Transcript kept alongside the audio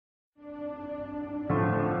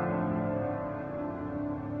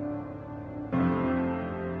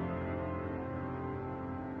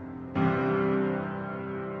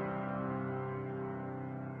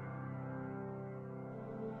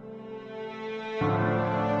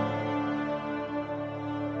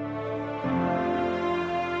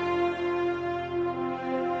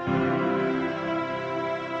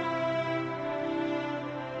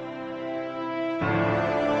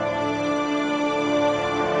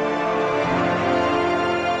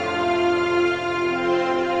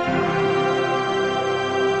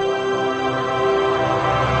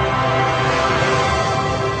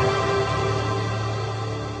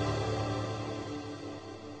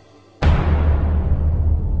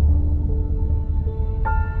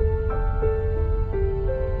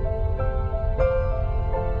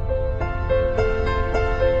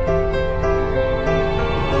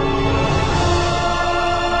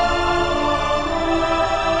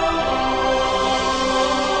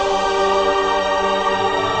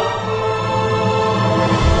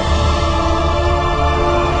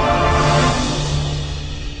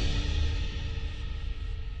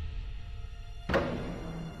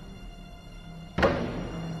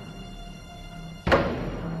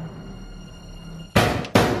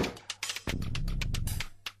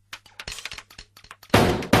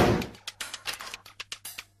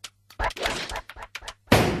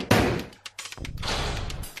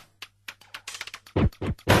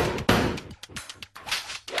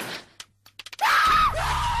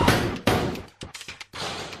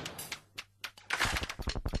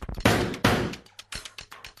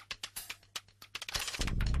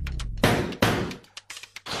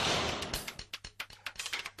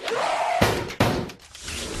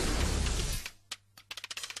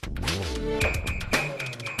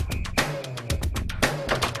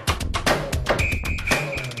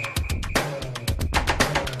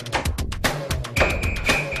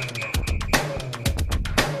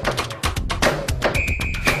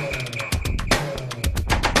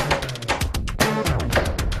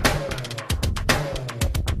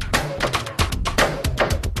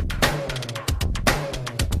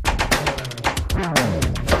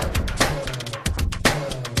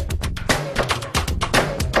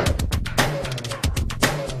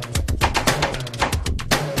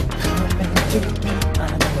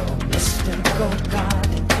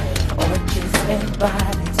and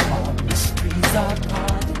violence, all mysteries are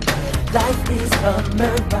parted. Life is a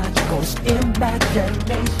mirage, ghost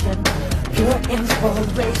imagination, pure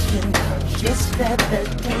inspiration, conscious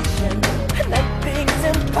levitation. Nothing's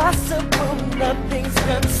impossible, nothing's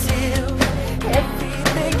concealed.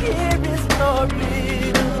 Everything here is more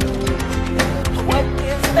real. What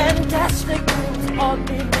is fantastic is all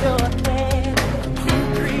in your head. Who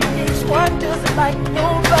creates wonders like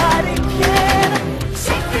nobody can?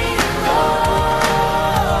 Secret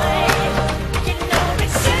Roy, you know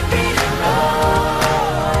it's Secret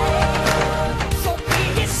Roy. So be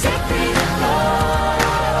a Secret Roy.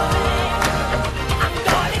 I'm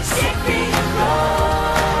calling Secret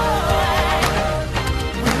Roy.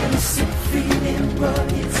 When Secret Roy,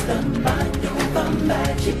 it's the mind over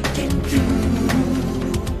magic and truth.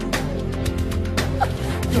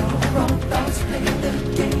 Your own thoughts play the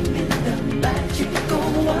game in the magical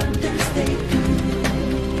wonders they do.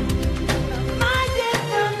 Mind in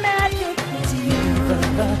the magic is you. For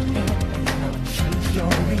the hand change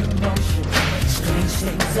your emotion. Strange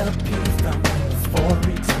things appear from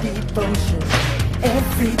euphoric devotion.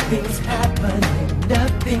 Everything's happening,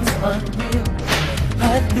 nothing's unreal.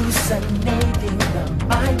 Hallucinating the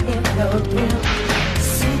mind in the real.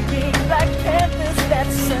 Seeking like panthers that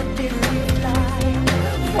suddenly fly.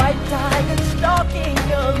 White tiger stalking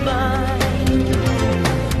your mind.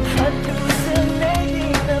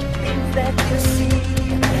 Hallucinating the things that you see.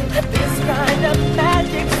 This kind of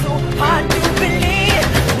magic so hard to believe.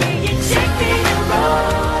 When you check it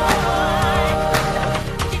right,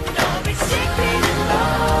 you know it's Secret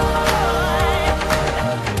Roy.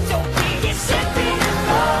 So when you check it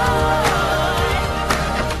right,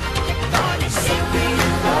 you call it Secret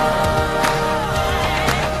Roy.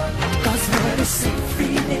 'Cause what is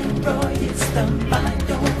Secret Roy? It's the mind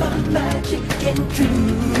over magic and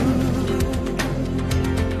truth.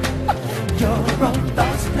 You're on